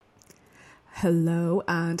Hello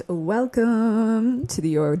and welcome to the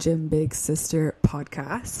Your Gym Big Sister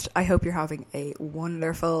podcast. I hope you're having a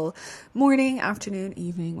wonderful morning, afternoon,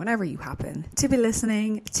 evening, whenever you happen to be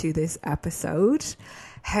listening to this episode.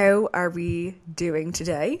 How are we doing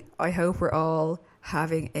today? I hope we're all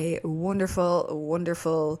having a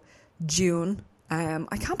wonderful June.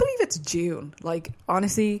 I can't believe it's June. Like,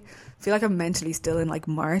 honestly, I feel like I'm mentally still in like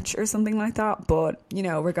March or something like that. But, you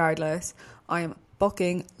know, regardless, I am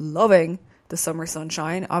fucking loving the summer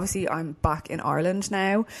sunshine. Obviously, I'm back in Ireland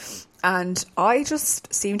now, and I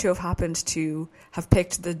just seem to have happened to have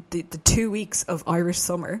picked the 2 weeks of Irish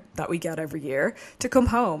summer that we get every year to come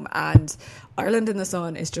home. And Ireland in the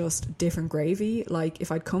sun is just different gravy. Like,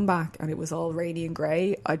 if I'd come back and it was all rainy and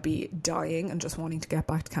grey, I'd be dying and just wanting to get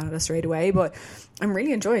back to Canada straight away. But I'm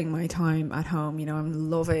really enjoying my time at home. You know, I'm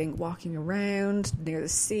loving walking around near the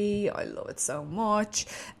sea. I love it so much.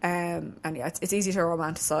 And yeah, it's easy to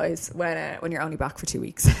romanticize when you're only back for 2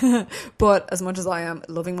 weeks. But as much as I am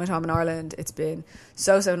loving my time in Ireland, it's been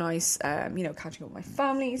so nice, you know, catching up with my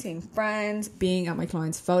family, seeing friends, being at my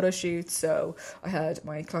client's photo shoot. So I had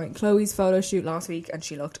my client Chloe's photo shoot last week and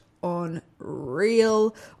she looked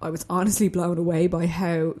unreal. I was honestly blown away by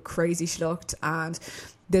how crazy she looked. And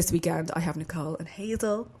this weekend I have Nicole and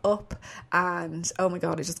Hazel up, and oh my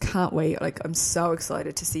god, I just can't wait. Like, I'm so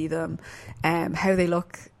excited to see them, how they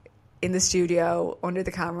look in the studio, under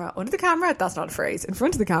the camera, that's not a phrase, in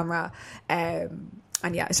front of the camera,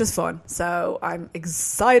 and yeah, it's just fun. So I'm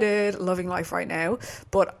excited, loving life right now.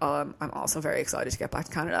 But I'm also very excited to get back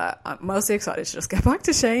to Canada. I'm mostly excited to just get back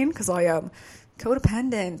to Shane because I am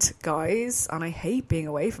codependent, guys, and I hate being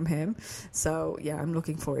away from him. So yeah, I'm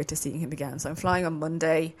looking forward to seeing him again. So I'm flying on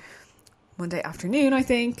Monday afternoon, I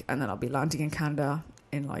think, and then I'll be landing in Canada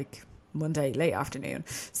in like Monday late afternoon.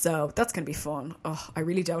 So that's going to be fun. Oh, I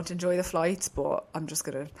really don't enjoy the flights, but I'm just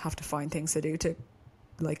going to have to find things to do to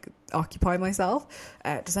like occupy myself.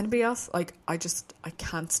 Does anybody else? Like, I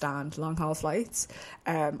can't stand long haul flights.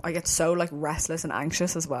 I get so like restless and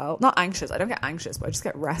anxious as well. Not anxious, I don't get anxious, but I just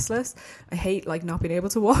get restless. I hate like not being able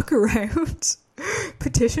to walk around.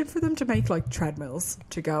 Petition for them to make like treadmills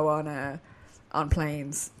to go on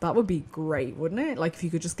planes. That would be great, wouldn't it? Like, if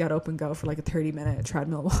you could just get up and go for like a 30-minute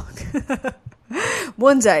treadmill walk.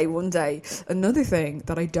 One day. Another thing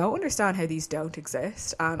that I don't understand how these don't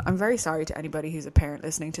exist, and I'm very sorry to anybody who's a parent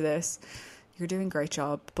listening to this. You're doing a great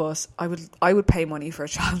job, but I would pay money for a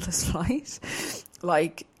childless flight.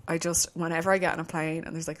 Like, whenever I get on a plane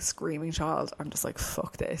and there's like a screaming child, I'm just like,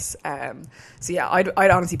 fuck this. So yeah,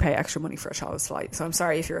 I'd honestly pay extra money for a childless flight. So I'm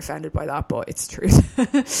sorry if you're offended by that, but it's true.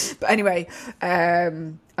 But anyway,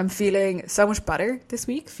 I'm feeling so much better this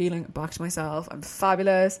week, feeling back to myself. I'm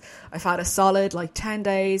fabulous. I've had a solid like 10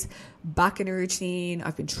 days back in a routine.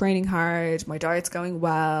 I've been training hard. My diet's going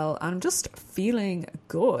well, and I'm just feeling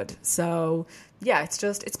good. So yeah,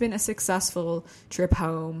 it's been a successful trip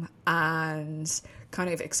home, and kind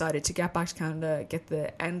of excited to get back to Canada, get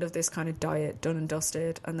the end of this kind of diet done and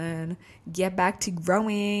dusted, and then get back to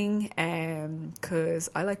growing, because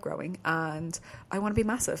I like growing and I want to be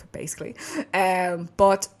massive, basically.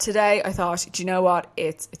 But today I thought, do you know what?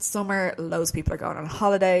 It's summer, loads of people are going on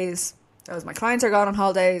holidays. Those my clients are going on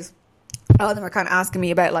holidays. All of them are kind of asking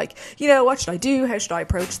me about, like, you know, what should I do? How should I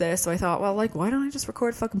approach this? So I thought, well, like, why don't I just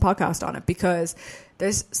record a fucking podcast on it? Because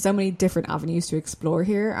there's so many different avenues to explore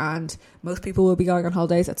here, and most people will be going on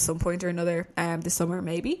holidays at some point or another this summer,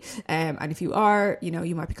 maybe. And if you are, you know,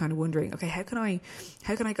 you might be kind of wondering, okay, how can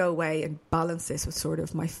I go away and balance this with sort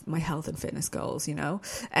of my health and fitness goals, you know?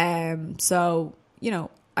 So, you know,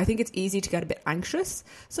 I think it's easy to get a bit anxious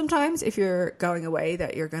sometimes if you're going away,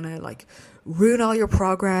 that you're going to like ruin all your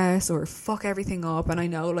progress or fuck everything up. And I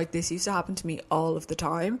know, like, this used to happen to me all of the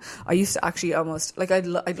time. I used to actually almost like, I'd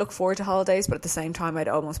look forward to holidays, but at the same time I'd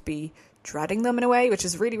almost be dreading them in a way, which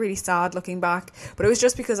is really, really sad looking back. But it was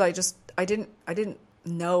just because I didn't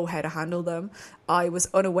know how to handle them. I was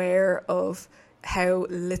unaware of how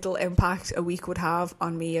little impact a week would have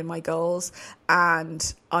on me and my goals,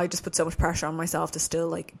 and I just put so much pressure on myself to still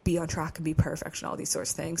like be on track and be perfect and all these sorts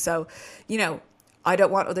of things. So, you know, I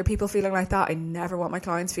don't want other people feeling like that. I never want my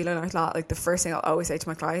clients feeling like that. Like, the first thing I'll always say to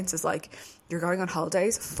my clients is like, you're going on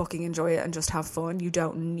holidays, fucking enjoy it and just have fun. You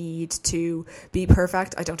don't need to be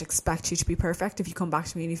perfect. I don't expect you to be perfect. If you come back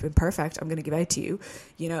to me and you've been perfect, I'm going to give out to you,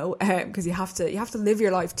 you know, because you have to live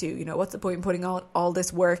your life too. You know, what's the point in putting all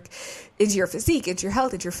this work into your physique, into your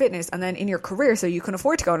health, into your fitness, and then in your career so you can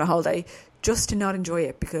afford to go on a holiday just to not enjoy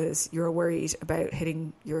it because you're worried about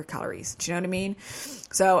hitting your calories. Do you know what I mean?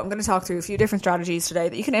 So I'm going to talk through a few different strategies strategies today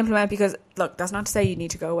that you can implement, because look, that's not to say you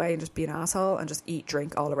need to go away and just be an asshole and just eat,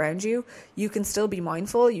 drink all around you. You can still be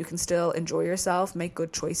mindful, you can still enjoy yourself, make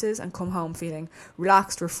good choices, and come home feeling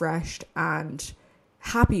relaxed, refreshed, and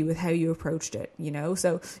happy with how you approached it, you know?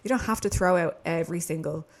 So you don't have to throw out every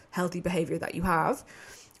single healthy behavior that you have.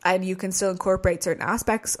 And you can still incorporate certain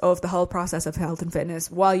aspects of the whole process of health and fitness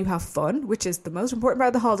while you have fun, which is the most important part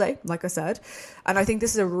of the holiday, like I said. And I think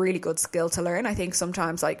this is a really good skill to learn. I think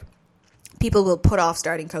sometimes like people will put off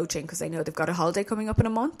starting coaching because they know they've got a holiday coming up in a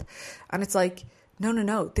month. And it's like,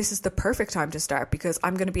 no, this is the perfect time to start, because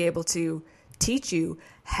I'm going to be able to teach you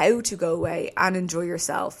how to go away and enjoy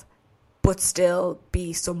yourself, but still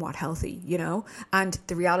be somewhat healthy, you know? And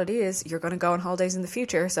the reality is you're going to go on holidays in the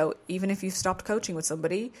future. So even if you've stopped coaching with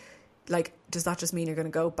somebody, like, does that just mean you're going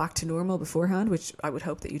to go back to normal beforehand, which I would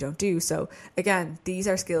hope that you don't do? So again, these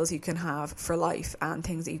are skills you can have for life and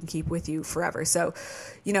things that you can keep with you forever. So,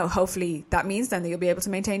 you know, hopefully that means then that you'll be able to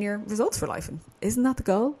maintain your results for life. And isn't that the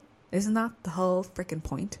goal? Isn't that the whole freaking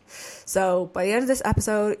point? So by the end of this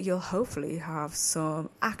episode, you'll hopefully have some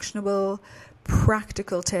actionable,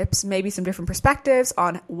 practical tips, maybe some different perspectives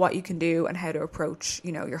on what you can do and how to approach,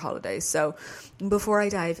 you know, your holidays. So before I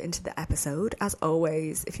dive into the episode, as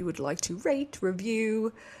always, if you would like to rate,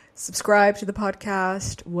 review, subscribe to the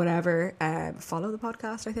podcast, whatever, follow the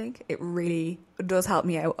podcast, I think it really does help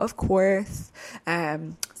me out, of course.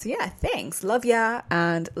 So yeah, thanks, love ya,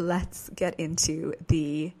 and let's get into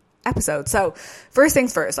the episode. So first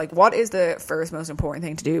things first, like, what is the first most important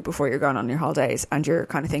thing to do before you're going on your holidays and you're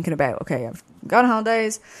kind of thinking about, okay, I've gone on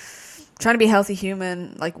holidays, trying to be a healthy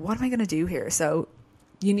human, like, what am I going to do here? So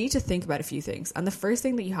you need to think about a few things. And the first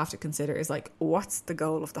thing that you have to consider is, like, what's the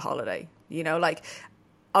goal of the holiday? You know, like,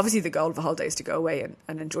 obviously the goal of the holiday is to go away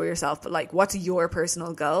and enjoy yourself, but like, what's your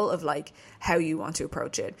personal goal of like how you want to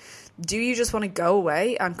approach it? Do you just want to go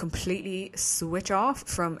away and completely switch off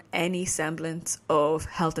from any semblance of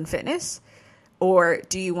health and fitness? Or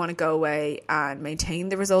do you want to go away and maintain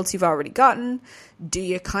the results you've already gotten? Do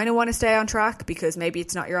you kind of want to stay on track because maybe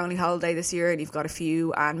it's not your only holiday this year and you've got a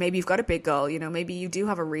few, and maybe you've got a big goal, you know, maybe you do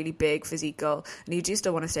have a really big physique goal and you do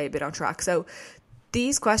still want to stay a bit on track. So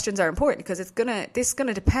these questions are important because this is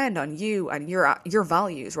gonna depend on you and your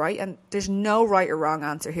values, right? And there's no right or wrong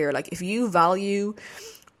answer here. Like, if you value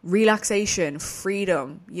relaxation,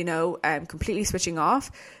 freedom, you know, completely switching off,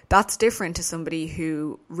 that's different to somebody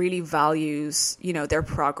who really values, you know, their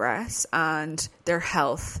progress and their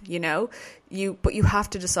health, you know. But you have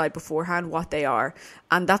to decide beforehand what they are,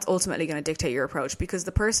 and that's ultimately going to dictate your approach, because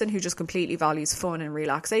the person who just completely values fun and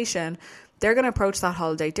relaxation, they're going to approach that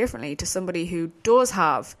holiday differently to somebody who does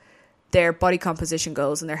have their body composition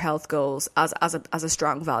goals and their health goals as a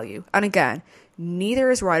strong value. And again, neither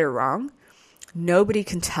is right or wrong. Nobody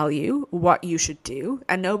can tell you what you should do,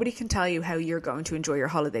 and nobody can tell you how you're going to enjoy your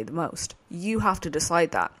holiday the most. You have to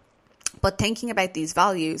decide that. But thinking about these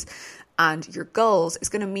values and your goals is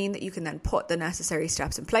going to mean that you can then put the necessary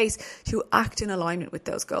steps in place to act in alignment with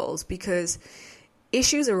those goals, because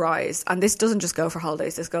issues arise, and this doesn't just go for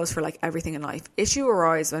holidays, this goes for like everything in life. Issues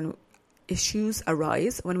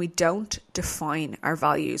arise when we don't define our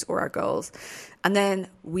values or our goals, and then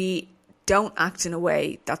we don't act in a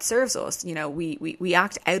way that serves us. You know, we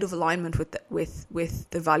act out of alignment with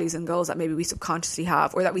the values and goals that maybe we subconsciously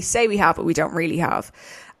have, or that we say we have but we don't really have.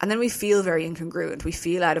 And then we feel very incongruent, we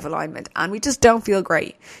feel out of alignment, and we just don't feel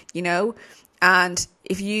great, you know. And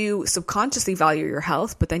if you subconsciously value your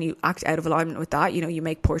health, but then you act out of alignment with that, you know, you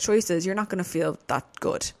make poor choices, you're not going to feel that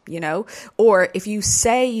good, you know. Or if you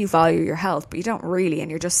say you value your health, but you don't really,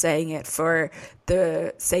 and you're just saying it for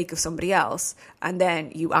the sake of somebody else, and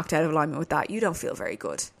then you act out of alignment with that, you don't feel very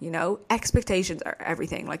good, you know. Expectations are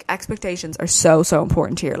everything. Like, expectations are so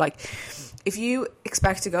important here. Like, if you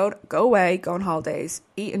expect to go away, go on holidays,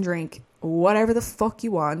 eat and drink whatever the fuck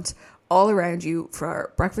you want all around you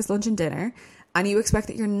for breakfast, lunch and dinner, and you expect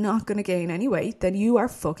that you're not going to gain any weight, then you are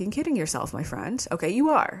fucking kidding yourself, my friend. Okay, you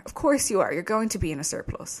are. Of course you are. You're going to be in a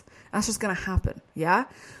surplus. That's just going to happen, yeah?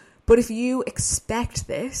 But if you expect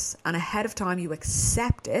this and ahead of time you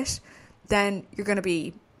accept it, then you're going to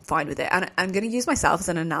be fine with it. And I'm going to use myself as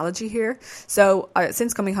an analogy here. So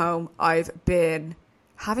since coming home, I've been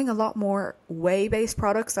having a lot more whey-based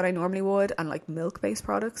products than I normally would, and like milk-based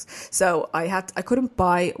products. So I couldn't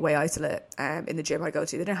buy whey isolate in the gym I go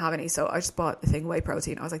to. They didn't have any, so I just bought the thing whey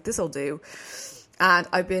protein. I was like, this'll do. And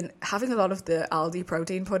I've been having a lot of the Aldi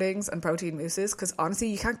protein puddings and protein mousses, because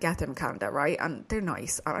honestly, you can't get them in Canada, right? And they're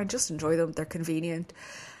nice, and I just enjoy them. They're convenient.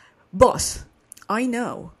 But I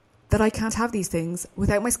know that I can't have these things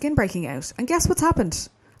without my skin breaking out. And guess what's happened?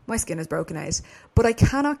 My skin has broken out. But I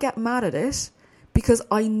cannot get mad at it, because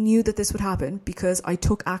I knew that this would happen, because I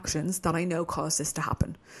took actions that I know caused this to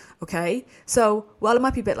happen. Okay? So, while it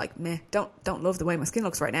might be a bit like, meh, don't love the way my skin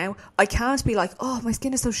looks right now, I can't be like, oh, my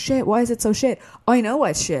skin is so shit. Why is it so shit? I know why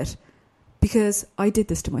it's shit. Because I did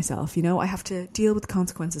this to myself, you know? I have to deal with the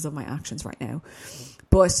consequences of my actions right now.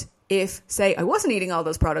 But if, say, I wasn't eating all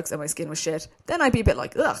those products and my skin was shit, then I'd be a bit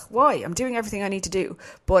like, ugh, why? I'm doing everything I need to do.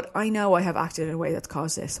 But I know I have acted in a way that's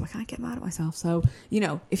caused this, so I can't get mad at myself. So, you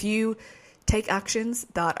know, if you take actions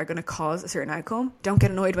that are going to cause a certain outcome, don't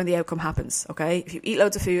get annoyed when the outcome happens, okay? If you eat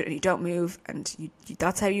loads of food and you don't move and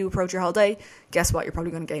that's how you approach your holiday, guess what? You're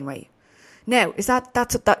probably going to gain weight. Now, is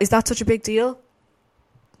that such a big deal?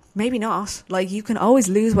 Maybe not. Like, you can always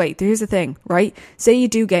lose weight. Here's the thing, right? Say you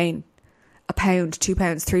do gain a pound, 2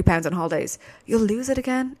 pounds, 3 pounds on holidays. You'll lose it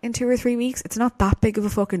again in 2 or 3 weeks. It's not that big of a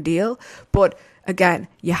fucking deal. But again,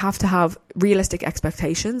 you have to have realistic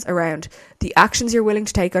expectations around the actions you're willing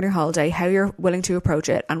to take on your holiday, how you're willing to approach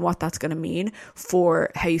it, and what that's going to mean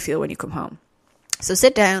for how you feel when you come home. So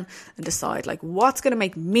sit down and decide, like, what's going to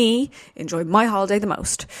make me enjoy my holiday the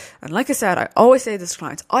most. And like I said, I always say this to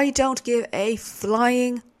clients, I don't give a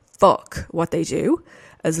flying fuck what they do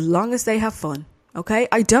as long as they have fun. Okay?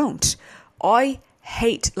 I don't. I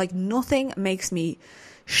hate, like, nothing makes me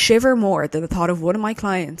shiver more than the thought of one of my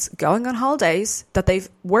clients going on holidays that they've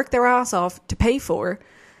worked their ass off to pay for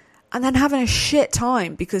and then having a shit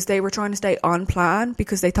time because they were trying to stay on plan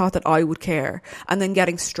because they thought that I would care, and then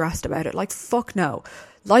getting stressed about it. Like, fuck no.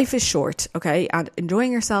 Life is short, okay? And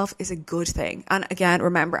enjoying yourself is a good thing. And again,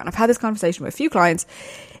 remember, and I've had this conversation with a few clients,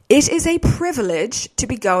 it is a privilege to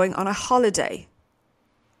be going on a holiday.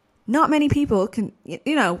 Not many people can,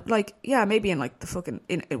 you know, like, yeah, maybe in like the fucking,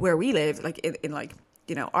 in where we live, like in like,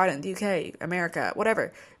 you know, Ireland, UK, America,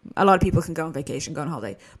 whatever. A lot of people can go on vacation, go on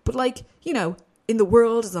holiday. But like, you know, in the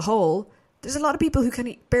world as a whole, there's a lot of people who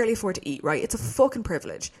can barely afford to eat, right? It's a fucking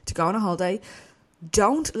privilege to go on a holiday.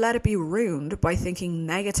 Don't let it be ruined by thinking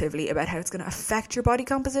negatively about how it's going to affect your body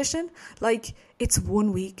composition. Like, it's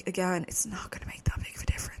 1 week, again, it's not going to make that big of a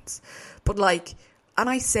difference. But like, and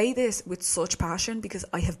I say this with such passion because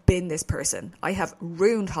I have been this person. I have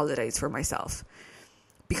ruined holidays for myself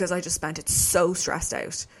because I just spent it so stressed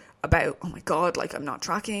out about, oh my God, like, I'm not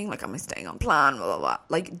tracking, like, am I staying on plan, blah, blah, blah.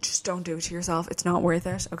 Like, just don't do it to yourself. It's not worth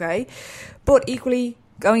it, okay? But equally,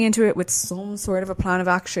 going into it with some sort of a plan of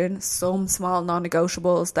action, some small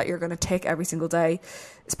non-negotiables that you're going to take every single day,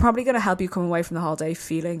 is probably going to help you come away from the holiday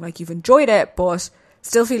feeling like you've enjoyed it, but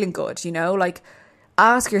still feeling good, you know? Like,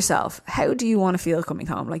 ask yourself, how do you want to feel coming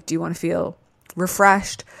home? Like, do you want to feel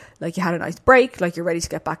refreshed, like you had a nice break, like you're ready to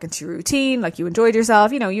get back into your routine, like you enjoyed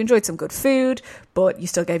yourself, you know, you enjoyed some good food, but you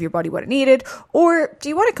still gave your body what it needed? Or do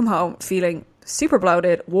you want to come home feeling super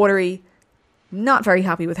bloated, watery, not very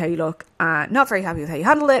happy with how you look, not very happy with how you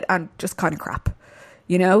handle it, and just kind of crap,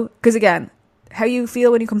 you know? Because again, how you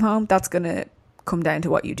feel when you come home, that's going to come down to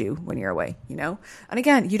what you do when you're away, you know? And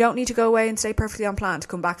again, you don't need to go away and stay perfectly on plan to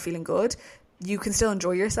come back feeling good. You can still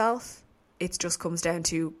enjoy yourself. It just comes down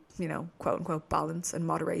to, you know, quote unquote balance and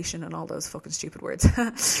moderation and all those fucking stupid words.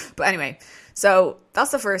 But anyway, so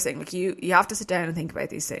that's the first thing. Like, you have to sit down and think about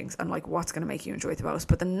these things and like what's going to make you enjoy it the most.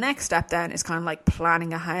 But the next step then is kind of like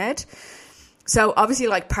planning ahead. So obviously,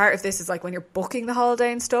 like, part of this is like when you're booking the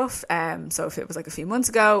holiday and stuff. So if it was like a few months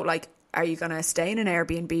ago, like, are you going to stay in an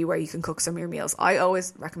Airbnb where you can cook some of your meals? I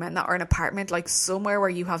always recommend that, or an apartment, like somewhere where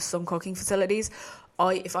you have some cooking facilities.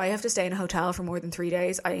 If I have to stay in a hotel for more than 3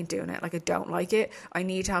 days, I ain't doing it. Like, I don't like it. I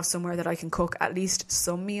need to have somewhere that I can cook at least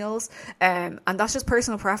some meals. And that's just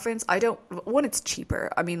personal preference. It's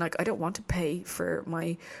cheaper. I mean, like, I don't want to pay for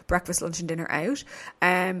my breakfast, lunch and dinner out.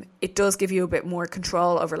 It does give you a bit more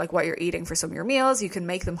control over like what you're eating for some of your meals. You can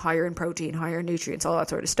make them higher in protein, higher in nutrients, all that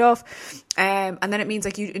sort of stuff. And then it means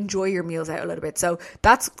like you enjoy your meals out a little bit. So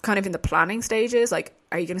that's kind of in the planning stages. Like,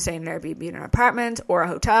 are you going to stay in an Airbnb, in an apartment or a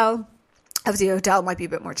hotel? Obviously, a hotel might be a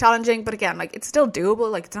bit more challenging, but again, like, it's still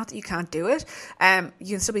doable. Like, it's not that you can't do it. You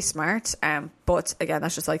can still be smart. But again,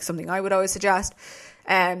 that's just like something I would always suggest.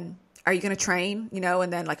 Are you going to train, you know,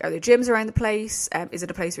 and then like, are there gyms around the place? Is it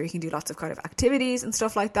a place where you can do lots of kind of activities and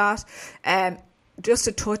stuff like that? Just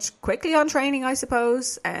to touch quickly on training, I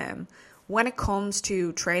suppose. When it comes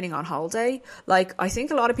to training on holiday, like, I think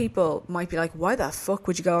a lot of people might be like, why the fuck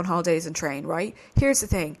would you go on holidays and train, right? Here's the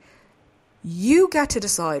thing. You get to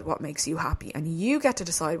decide what makes you happy, and you get to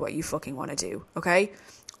decide what you fucking want to do, okay?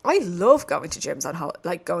 I love going to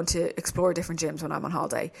gyms going to explore different gyms when I'm on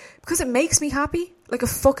holiday because it makes me happy. Like, I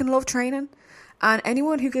fucking love training. And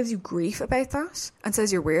anyone who gives you grief about that and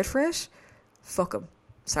says you're weird for it, fuck them.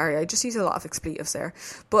 Sorry, I just use a lot of expletives there.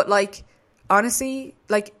 But like, honestly,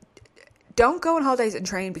 like, don't go on holidays and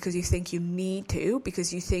train because you think you need to,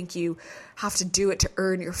 because you think you have to do it to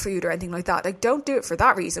earn your food or anything like that. Like, don't do it for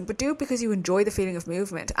that reason, but do it because you enjoy the feeling of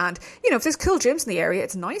movement. And, you know, if there's cool gyms in the area,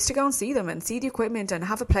 it's nice to go and see them and see the equipment and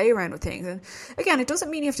have a play around with things. And again, it doesn't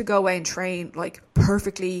mean you have to go away and train like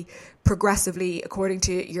perfectly, progressively according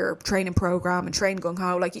to your training program and train gung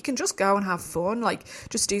ho. Like, you can just go and have fun, like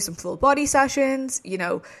just do some full body sessions, you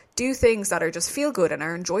know, do things that are just feel good and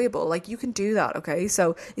are enjoyable. Like, you can do that. Okay,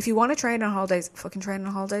 so if you want to train on holidays, fucking train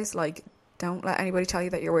on holidays. Like, don't let anybody tell you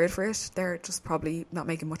that you're weird for it. They're just probably not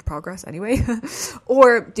making much progress anyway.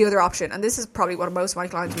 Or the other option, and this is probably what most of my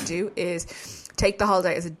clients would do, is take the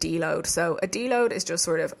holiday as a deload. So a deload is just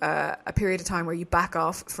sort of a period of time where you back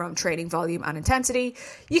off from training volume and intensity.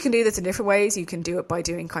 You can do this in different ways. You can do it by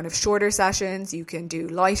doing kind of shorter sessions. You can do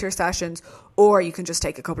lighter sessions, or you can just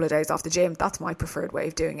take a couple of days off the gym. That's my preferred way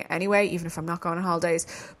of doing it anyway, even if I'm not going on holidays.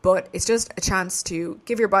 But it's just a chance to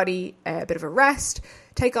give your body a bit of a rest,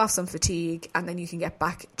 take off some fatigue, and then you can get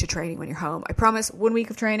back to training when you're home. I promise, 1 week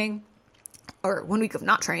of training or 1 week of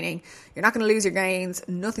not training, you're not going to lose your gains.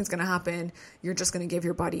 Nothing's going to happen. You're just going to give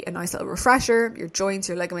your body a nice little refresher. Your joints,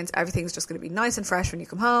 your ligaments, everything's just going to be nice and fresh when you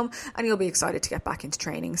come home, and you'll be excited to get back into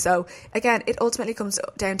training. So again, it ultimately comes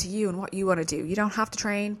down to you and what you want to do. You don't have to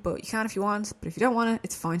train, but you can if you want. But if you don't want it,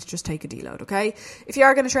 it's fine to just take a deload, okay? If you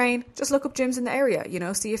are going to train, just look up gyms in the area, you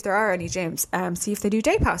know, see if there are any gyms, see if they do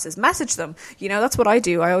day passes, message them. You know, that's what I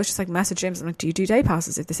do. I always just like message gyms. I'm like, do you do day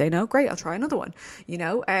passes? If they say no, great, I'll try another one. You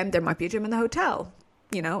know, there might be a gym in the hotel.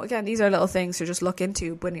 You know, again, these are little things to just look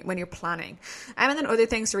into when you're planning. And then other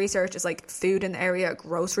things to research is like food in the area,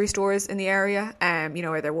 grocery stores in the area. You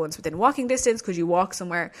know, are there ones within walking distance? Could you walk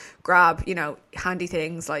somewhere, grab, you know, handy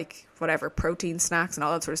things like whatever, protein snacks and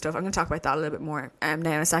all that sort of stuff. I'm going to talk about that a little bit more now in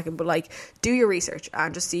a second. But like, do your research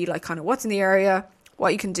and just see like kind of what's in the area,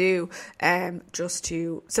 what you can do,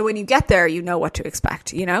 so when you get there, you know what to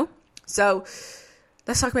expect, you know? So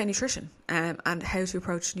let's talk about nutrition and how to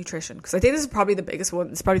approach nutrition, because I think this is probably the biggest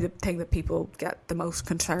one. It's probably the thing that people get the most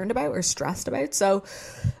concerned about or stressed about. So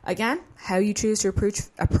again, how you choose to approach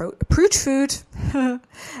food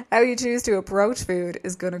how you choose to approach food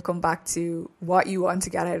is going to come back to what you want to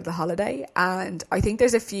get out of the holiday. And I think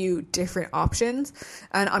there's a few different options,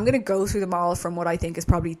 and I'm going to go through them all from what I think is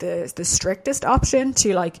probably the strictest option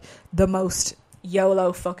to like the most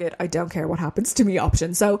YOLO, fuck it, I don't care what happens to me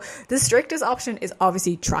option. So the strictest option is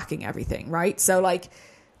obviously tracking everything, right? So like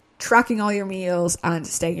tracking all your meals and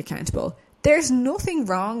staying accountable. There's nothing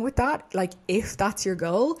wrong with that, like if that's your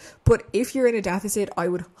goal. But if you're in a deficit, I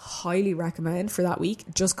would highly recommend for that week,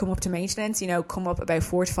 just come up to maintenance, you know, come up about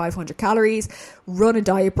 400 to 500 calories, run a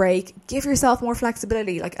diet break, give yourself more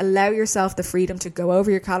flexibility, like allow yourself the freedom to go over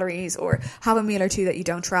your calories or have a meal or two that you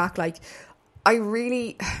don't track. Like I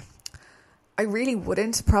really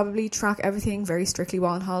wouldn't probably track everything very strictly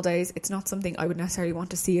while on holidays. It's not something I would necessarily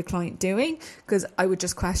want to see a client doing, because I would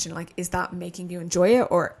just question, like, is that making you enjoy it,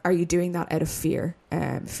 or are you doing that out of fear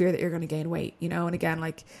that you're going to gain weight, you know? And again,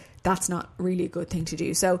 like, that's not really a good thing to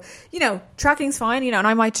do. So, you know, tracking's fine, you know, and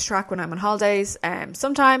I might track when I'm on holidays.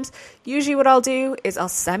 Sometimes, usually what I'll do is I'll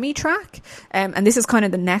semi-track, and this is kind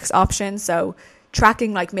of the next option. So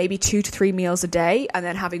tracking like maybe 2 to 3 meals a day, and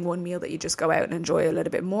then having one meal that you just go out and enjoy a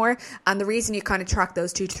little bit more. And the reason you kind of track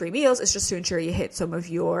those 2 to 3 meals is just to ensure you hit some of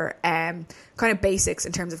your kind of basics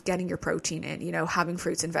in terms of getting your protein in, you know, having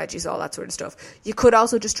fruits and veggies, all that sort of stuff. You could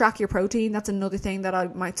also just track your protein. That's another thing that I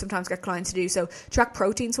might sometimes get clients to do. So track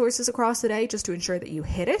protein sources across the day just to ensure that you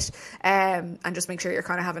hit it, and just make sure you're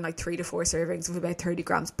kind of having like 3 to 4 servings of about 30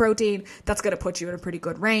 grams of protein. That's going to put you in a pretty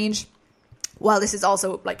good range. While this is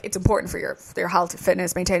also like, it's important for your health,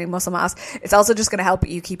 fitness, maintaining muscle mass, it's also just going to help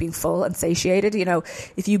you keeping full and satiated. You know,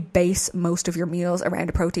 if you base most of your meals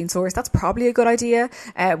around a protein source, that's probably a good idea.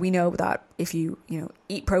 We know that if you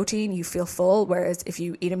eat protein, you feel full. Whereas if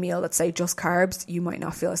you eat a meal that's say just carbs, you might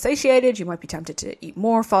not feel satiated. You might be tempted to eat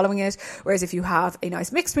more following it. Whereas if you have a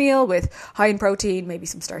nice mixed meal with high in protein, maybe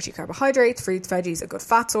some starchy carbohydrates, fruits, veggies, a good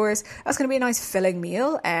fat source, that's going to be a nice filling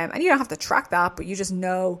meal. And you don't have to track that, but you just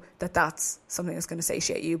know that that's something that's going to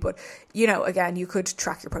satiate you. But, you know, again, you could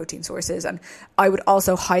track your protein sources. And I would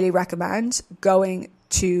also highly recommend going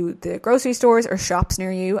to the grocery stores or shops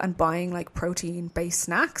near you and buying like protein based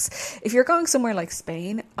snacks. If you're going somewhere like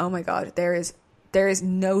Spain, oh my God, there is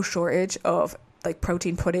no shortage of like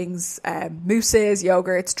protein puddings, mousses,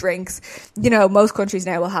 yogurts, drinks. You know, most countries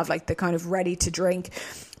now will have like the kind of ready to drink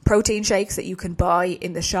protein shakes that you can buy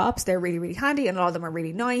in the shops. They're really, really handy, and a lot of them are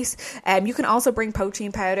really nice. You can also bring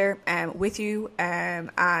protein powder with you. And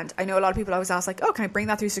I know a lot of people always ask, like, oh, can I bring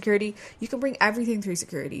that through security? You can bring everything through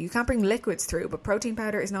security. You can't bring liquids through, but protein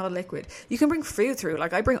powder is not a liquid. You can bring food through.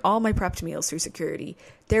 Like, I bring all my prepped meals through security.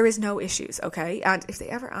 There is no issues, okay? And if they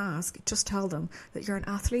ever ask, just tell them that you're an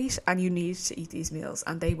athlete and you need to eat these meals,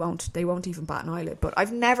 and they won't even bat an eyelid. But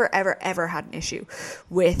I've never, ever, ever had an issue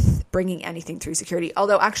with bringing anything through security.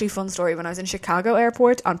 Although, actually, fun story, when I was in Chicago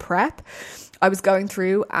airport on prep, I was going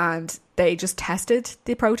through and they just tested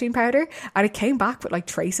the protein powder and it came back with like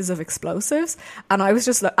traces of explosives. And I was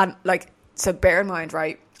just like, so bear in mind,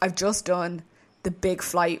 right, I've just done the big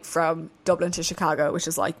flight from Dublin to Chicago, which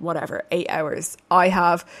is like, whatever, 8 hours. I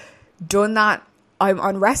have done that. I'm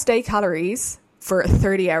on rest day calories for a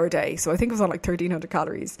 30-hour day. So I think it was on like 1,300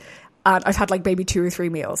 calories. And I've had like maybe 2 or 3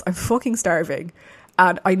 meals. I'm fucking starving.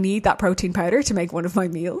 And I need that protein powder to make one of my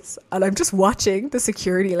meals. And I'm just watching the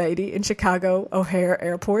security lady in Chicago O'Hare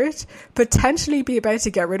Airport potentially be about to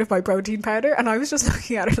get rid of my protein powder. And I was just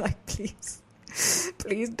looking at her like, please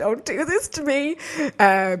don't do this to me.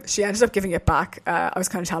 She ended up giving it back. I was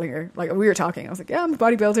kind of telling her, like, we were talking. I was like, yeah, I'm a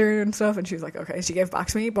bodybuilder and stuff. And she was like, okay. She gave it back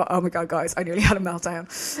to me. But oh my God, guys, I nearly had a meltdown.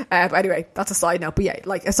 But anyway, that's a side note. But yeah,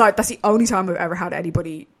 like, aside, that's the only time I've ever had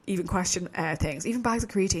anybody even question things. Even bags of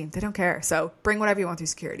creatine, they don't care. So bring whatever you want through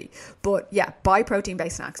security. But yeah, buy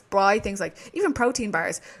protein-based snacks. Buy things like even protein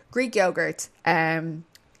bars, Greek yogurt,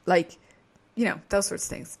 like, you know, those sorts of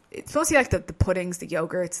things. It's mostly like the puddings, the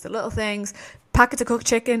yogurts, the little things. Packets of cooked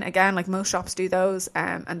chicken, again, like most shops do those,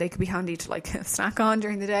 and they could be handy to like snack on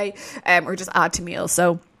during the day, or just add to meals.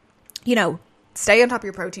 So, you know, stay on top of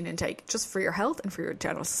your protein intake just for your health and for your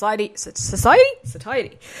general satiety. So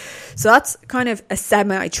that's kind of a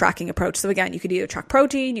semi-tracking approach. So again, you could either track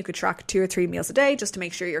protein, you could track 2 or 3 meals a day just to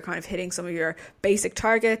make sure you're kind of hitting some of your basic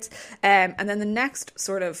targets. And then the next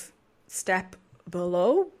sort of step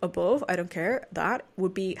above, I don't care, that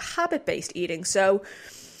would be habit-based eating. So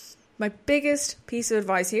my biggest piece of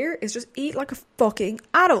advice here is just eat like a fucking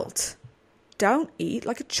adult. Don't eat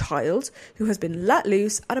like a child who has been let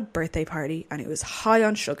loose at a birthday party and who is high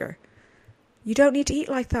on sugar. You don't need to eat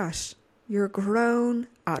like that. You're a grown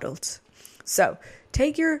adult. So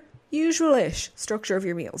take your usual-ish structure of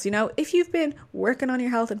your meals. You know, if you've been working on your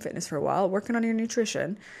health and fitness for a while, working on your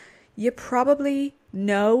nutrition, you probably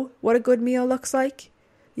know what a good meal looks like.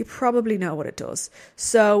 You probably know what it does.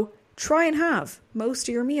 So try and have most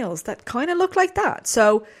of your meals that kind of look like that.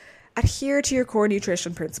 So adhere to your core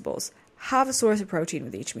nutrition principles. Have a source of protein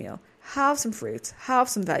with each meal. Have some fruits. Have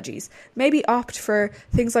some veggies. Maybe opt for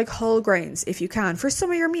things like whole grains if you can for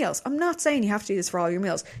some of your meals. I'm not saying you have to do this for all your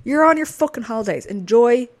meals. You're on your fucking holidays.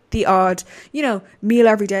 Enjoy the odd, you know, meal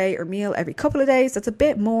every day or meal every couple of days. That's a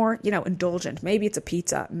bit more, you know, indulgent. Maybe it's a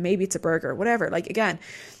pizza. Maybe it's a burger. Whatever. Like, again,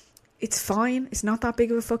 it's fine. It's not that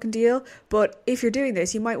big of a fucking deal. But if you're doing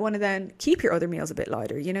this, you might want to then keep your other meals a bit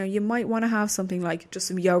lighter. You know, you might want to have something like just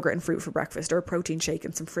some yogurt and fruit for breakfast, or a protein shake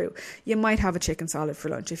and some fruit. You might have a chicken salad for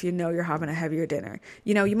lunch if you know you're having a heavier dinner.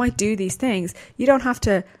 You know, you might do these things. You don't have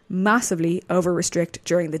to massively over restrict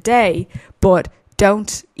during the day, but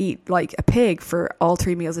don't eat like a pig for all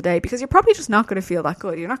 3 meals a day, because you're probably just not going to feel that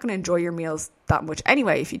good. You're not going to enjoy your meals that much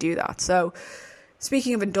anyway if you do that. So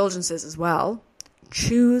speaking of indulgences as well,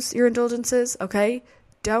 choose your indulgences, okay?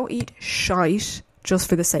 Don't eat shite just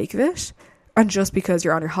for the sake of it and just because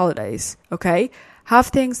you're on your holidays, okay? Have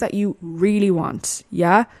things that you really want,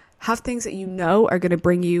 yeah? Have things that you know are going to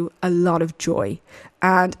bring you a lot of joy.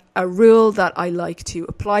 And a rule that I like to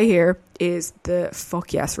apply here is the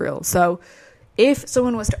fuck yes rule. So if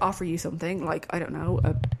someone was to offer you something like, I don't know,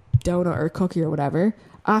 a donut or a cookie or whatever,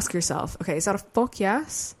 ask yourself, okay, is that a fuck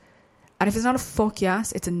yes? And if it's not a fuck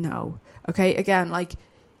yes, it's a no. Okay, again, like,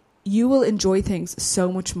 you will enjoy things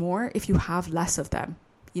so much more if you have less of them,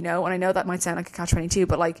 you know? And I know that might sound like a catch-22,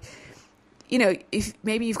 but like, you know, if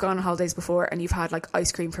maybe you've gone on holidays before and you've had like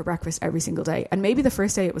ice cream for breakfast every single day, and maybe the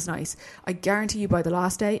first day it was nice, I guarantee you by the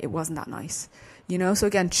last day it wasn't that nice. You know, so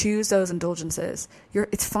again, choose those indulgences.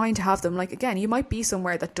 It's fine to have them. Like, again, you might be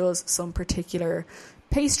somewhere that does some particular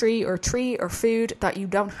pastry or treat or food that you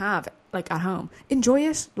don't have like at home. Enjoy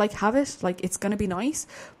it, like have it, like it's going to be nice,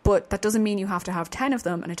 but that doesn't mean you have to have 10 of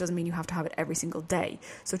them, and it doesn't mean you have to have it every single day.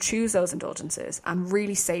 So choose those indulgences and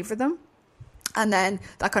really savor them. And then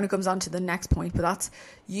that kind of comes on to the next point, but that's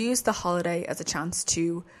use the holiday as a chance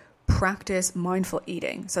to practice mindful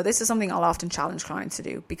eating. So this is something I'll often challenge clients to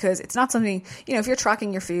do, because it's not something, you know, if you're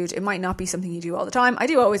tracking your food, it might not be something you do all the time. I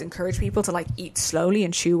do always encourage people to like eat slowly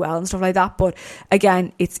and chew well and stuff like that, but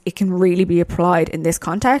again, it can really be applied in this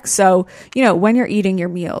context. So, you know, when you're eating your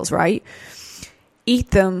meals, right,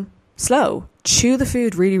 eat them slow. Chew the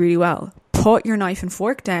food really, really well. Put your knife and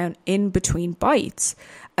fork down in between bites,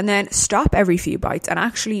 and then stop every few bites and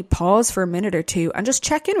actually pause for a minute or two and just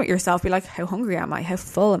check in with yourself. Be like, how hungry am I? How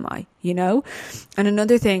full am I? You know? And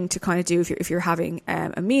another thing to kind of do if you're having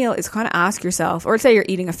a meal is kind of ask yourself, or say you're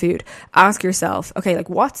eating a food, ask yourself, okay, like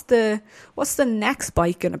what's the next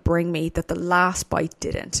bite going to bring me that the last bite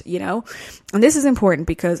didn't, you know? And this is important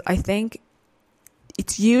because I think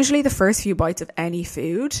it's usually the first few bites of any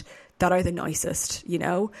food that are the nicest, you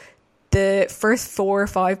know? The first 4 or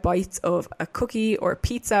 5 bites of a cookie or a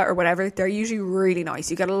pizza or whatever, they're usually really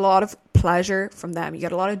nice. You get a lot of pleasure from them. You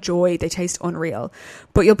get a lot of joy. They taste unreal.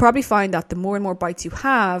 But you'll probably find that the more and more bites you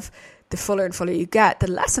have, the fuller and fuller you get,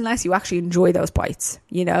 the less and less you actually enjoy those bites,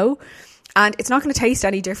 you know? And it's not going to taste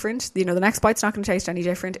any different. You know, the next bite's not going to taste any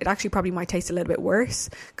different. It actually probably might taste a little bit worse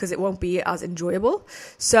because it won't be as enjoyable.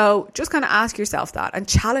 So just kind of ask yourself that and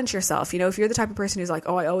challenge yourself. You know, if you're the type of person who's like,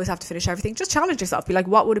 oh, I always have to finish everything, just challenge yourself. Be like,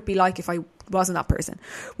 what would it be like if I wasn't that person?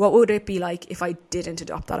 What would it be like if I didn't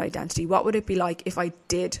adopt that identity? What would it be like if I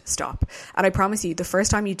did stop? And I promise you, the first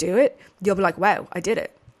time you do it, you'll be like, wow, I did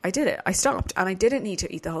it. I stopped and I didn't need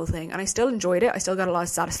to eat the whole thing and I still enjoyed it. I still got a lot of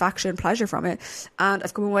satisfaction and pleasure from it, and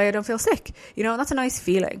I've come away, I don't feel sick, you know, and that's a nice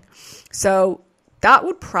feeling. So that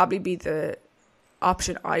would probably be the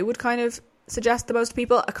option I would kind of suggest to most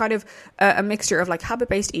people, a kind of a mixture of like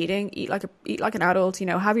habit-based eating, eat like an adult, you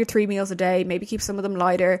know, have your 3 meals a day, maybe keep some of them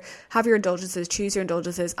lighter, have your indulgences, choose your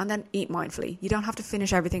indulgences, and then eat mindfully. You don't have to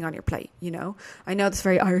finish everything on your plate, you know. I know this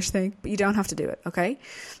very Irish thing, but you don't have to do it, okay?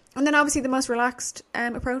 And then obviously the most relaxed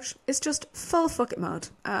approach is just full fuck it mode.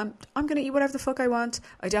 I'm going to eat whatever the fuck I want.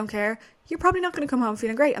 I don't care. You're probably not going to come home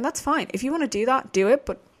feeling great, and that's fine. If you want to do that, do it,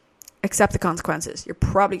 but accept the consequences. You're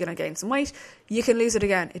probably going to gain some weight. You can lose it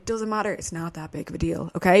again. It doesn't matter. It's not that big of a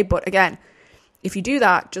deal, okay? But again, if you do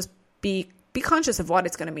that, just be conscious of what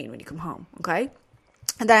it's going to mean when you come home, okay?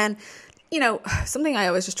 And then, you know, something I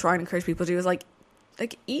always just try and encourage people to do is like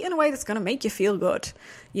eat in a way that's going to make you feel good.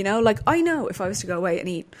 You know, like I know if I was to go away and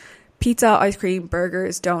eat pizza, ice cream,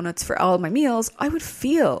 burgers, donuts for all my meals, I would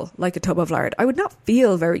feel like a tub of lard. I would not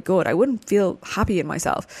feel very good. I wouldn't feel happy in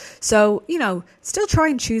myself. So, you know, still try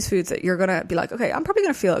and choose foods that you're going to be like, okay, I'm probably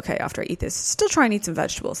going to feel okay after I eat this. Still try and eat some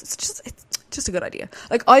vegetables. It's just a good idea.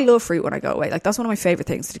 Like I love fruit when I go away. Like that's one of my favorite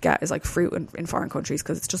things to get is like fruit in foreign countries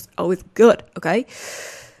because it's just always good. Okay.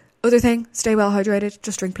 Other thing, stay well hydrated,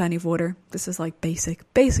 just drink plenty of water. This is like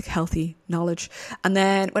basic healthy knowledge. And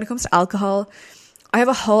then when it comes to alcohol, I have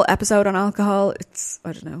a whole episode on alcohol. It's,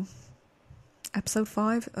 I don't know, episode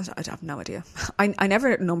 5? I have no idea. I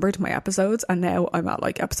never numbered my episodes, and now I'm at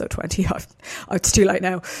like episode 20. It's too late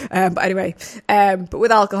now. But anyway, but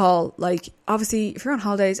with alcohol, like obviously if you're on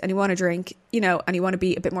holidays and you want to drink, you know, and you want to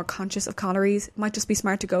be a bit more conscious of calories, it might just be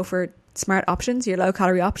smart to go for smart options, your low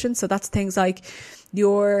calorie options. So that's things like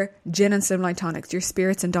your gin and slimline tonics, your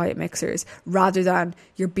spirits and diet mixers, rather than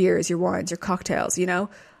your beers, your wines, your cocktails, you know.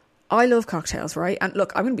 I love cocktails, right? And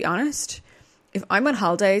look, I'm going to be honest. If I'm on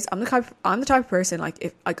holidays, I'm the type of person,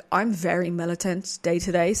 I'm very militant day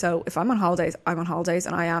to day. So if I'm on holidays, I'm on holidays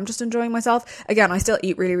and I am just enjoying myself. Again, I still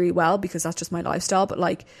eat really, really well because that's just my lifestyle. But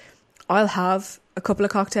like, I'll have a couple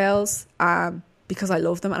of cocktails, because I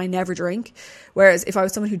love them and I never drink. Whereas if I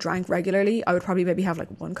was someone who drank regularly, I would probably maybe have like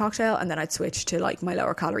one cocktail and then I'd switch to like my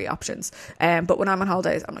lower calorie options. But when I'm on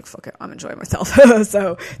holidays, I'm like, fuck it, I'm enjoying myself.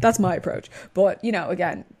 So that's my approach. But, you know,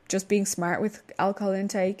 again, just being smart with alcohol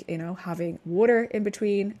intake, you know, having water in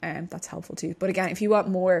between, that's helpful too. But again, if you want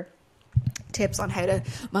more tips on how to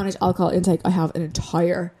manage alcohol intake, I have an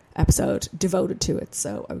entire episode devoted to it,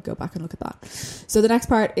 so I would go back and look at that. So the next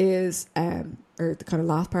part is or the kind of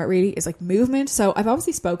last part really is like movement. So I've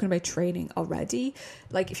obviously spoken about training already.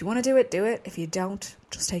 Like if you want to do it. If you don't,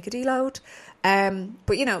 just take a deload.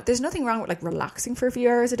 But you know, there's nothing wrong with like relaxing for a few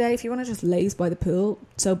hours a day. If you want to just laze by the pool,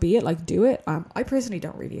 so be it, like do it. I personally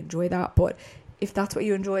don't really enjoy that, but if that's what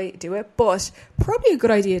you enjoy, do it. But probably a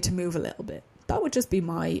good idea to move a little bit. That would just be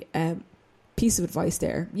my piece of advice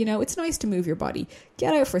there. You know, it's nice to move your body,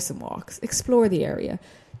 get out for some walks, explore the area.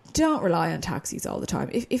 Don't rely on taxis all the time.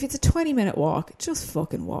 If it's a 20-minute walk, just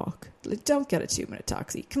fucking walk. Like, don't get a 2-minute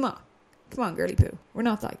taxi. Come on, girly poo. We're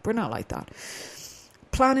not like that.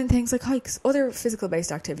 Planning things like hikes, other physical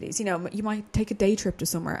based activities. You know, you might take a day trip to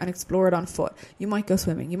somewhere and explore it on foot. You might go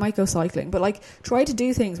swimming, you might go cycling, but like try to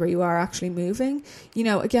do things where you are actually moving. You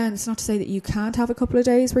know, again, it's not to say that you can't have a couple of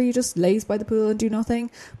days where you just laze by the pool and do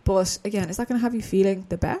nothing, but again, is that going to have you feeling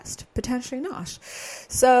the best? Potentially not.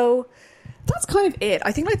 So that's kind of it.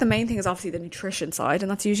 I think like the main thing is obviously the nutrition side,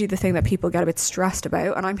 and that's usually the thing that people get a bit stressed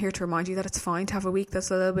about. And I'm here to remind you that it's fine to have a week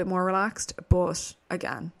that's a little bit more relaxed. But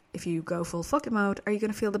again, if you go full fuck it mode, are you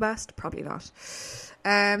going to feel the best? Probably not.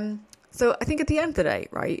 So I think at the end of the day,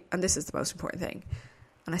 right, and this is the most important thing,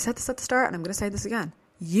 and I said this at the start and I'm going to say this again,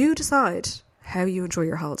 you decide how you enjoy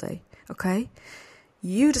your holiday, okay?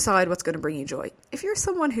 You decide what's going to bring you joy. If you're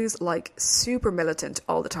someone who's like super militant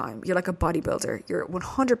all the time, you're like a bodybuilder, you're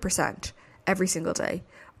 100% every single day,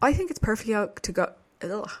 I think it's perfectly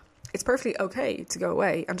it's perfectly okay to go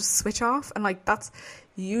away and just switch off. And like, that's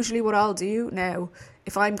usually what I'll do now.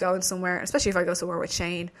 If I'm going somewhere, especially if I go somewhere with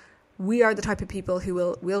Shane, we are the type of people who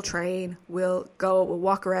will train, we'll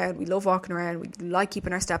walk around. We love walking around. We like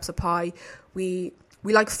keeping our steps up high. We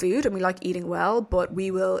like food and we like eating well, but we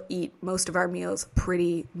will eat most of our meals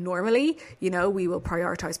pretty normally. You know, we will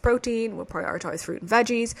prioritize protein, we'll prioritize fruit and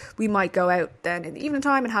veggies. We might go out then in the evening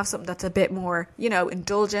time and have something that's a bit more, you know,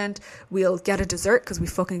 indulgent. We'll get a dessert because we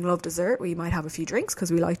fucking love dessert. We might have a few drinks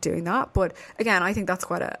because we like doing that. But again, I think that's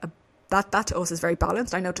quite that to us is very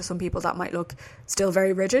balanced. I know to some people that might look still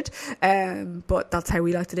very rigid, but that's how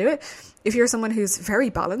we like to do it. If you're someone who's very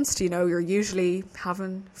balanced, you know, you're usually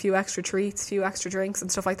having a few extra treats, a few extra drinks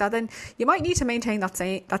and stuff like that, then you might need to maintain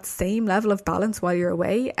that same level of balance while you're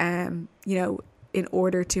away, you know, in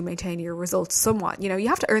order to maintain your results somewhat. You know, you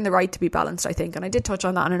have to earn the right to be balanced, I think. And I did touch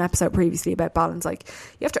on that in an episode previously about balance. Like,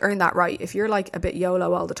 you have to earn that right. If you're like a bit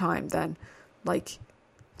YOLO all the time, then like,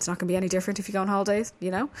 it's not going to be any different if you go on holidays, you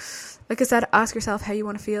know? Like I said, ask yourself how you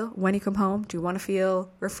want to feel when you come home. Do you want to feel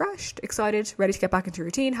refreshed, excited, ready to get back into your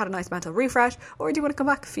routine, had a nice mental refresh? Or do you want to come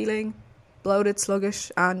back feeling bloated,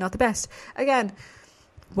 sluggish, and not the best? Again,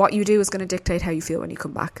 what you do is going to dictate how you feel when you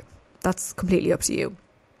come back. That's completely up to you.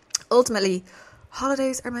 Ultimately,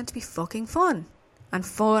 holidays are meant to be fucking fun. And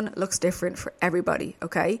fun looks different for everybody,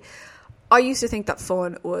 okay? I used to think that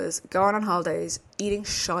fun was going on holidays, eating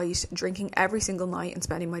shite, drinking every single night and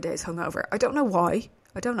spending my days hungover. I don't know why,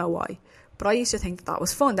 but I used to think that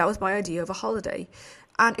was fun. That was my idea of a holiday.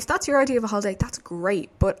 And if that's your idea of a holiday, that's great.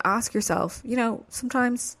 But ask yourself, you know,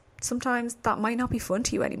 sometimes that might not be fun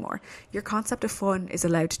to you anymore. Your concept of fun is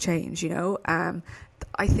allowed to change, you know.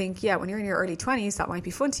 I think, yeah, when you're in your early 20s, that might be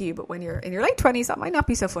fun to you. But when you're in your late 20s, that might not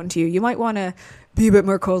be so fun to you. You might want to be a bit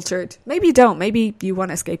more cultured. Maybe you don't. Maybe you want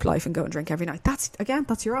to escape life and go and drink every night. That's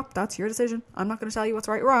your decision. I'm not going to tell you what's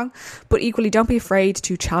right or wrong. But equally, don't be afraid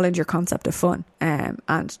to challenge your concept of fun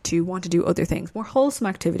and to want to do other things, more wholesome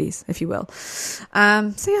activities, if you will.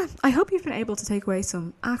 So yeah, I hope you've been able to take away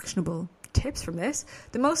some actionable tips from this.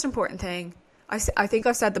 The most important thing, I think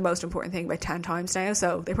I've said the most important thing about 10 times now,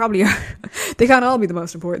 so they probably are. They can't all be the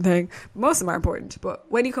most important thing. Most of them are important, but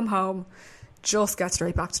when you come home, just get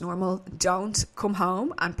straight back to normal. Don't come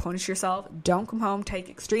home and punish yourself. Don't come home, take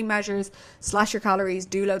extreme measures, slash your calories,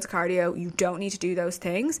 do loads of cardio. You don't need to do those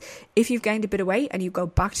things. If you've gained a bit of weight and you go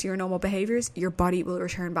back to your normal behaviors, your body will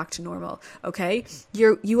return back to normal, okay?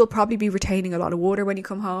 You will probably be retaining a lot of water when you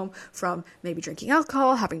come home from maybe drinking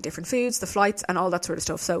alcohol, having different foods, the flights and all that sort of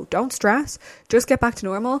stuff. So don't stress. Just get back to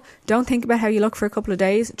normal. Don't think about how you look for a couple of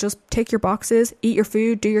days. Just tick your boxes, eat your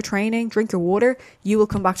food, do your training, drink your water. You will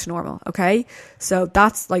come back to normal, okay? So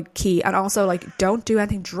that's like key. And also, like, don't do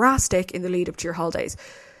anything drastic in the lead up to your holidays.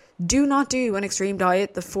 Do not do an extreme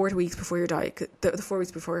diet the 4 weeks before your the 4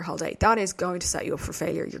 weeks before your holiday. That is going to set you up for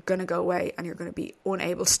failure. You're going to go away and you're going to be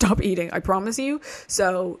unable to stop eating, I promise you.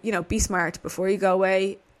 So, you know, be smart before you go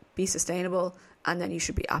away, be sustainable, and then you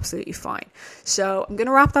should be absolutely fine. So I'm going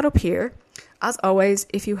to wrap that up here. As always,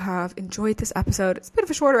 if you have enjoyed this episode, it's a bit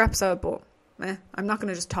of a shorter episode, but I'm not going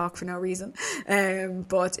to just talk for no reason.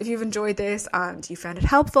 But if you've enjoyed this and you found it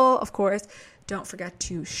helpful, of course, don't forget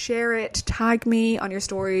to share it, tag me on your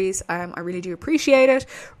stories. I really do appreciate it.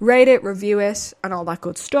 Rate it, review it, and all that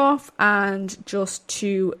good stuff. And just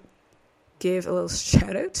to give a little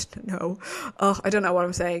shout out. I don't know what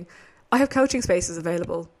I'm saying. I have coaching spaces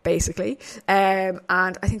available, basically. And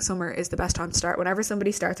I think summer is the best time to start. Whenever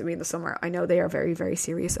somebody starts with me in the summer, I know they are very, very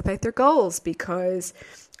serious about their goals because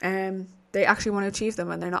they actually want to achieve them,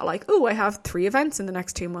 and they're not like, oh, I have 3 events in the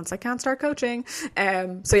next 2 months, I can't start coaching.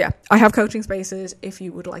 So yeah, I have coaching spaces if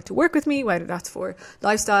you would like to work with me, whether that's for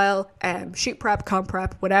lifestyle, shoot prep, comp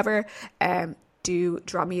prep, whatever. Do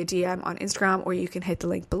drop me a DM on Instagram, or you can hit the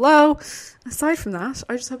link below. Aside from that,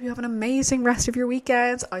 I just hope you have an amazing rest of your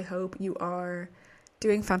weekend. I hope you are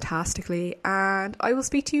doing fantastically, and I will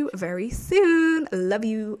speak to you very soon. Love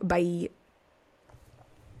you. Bye.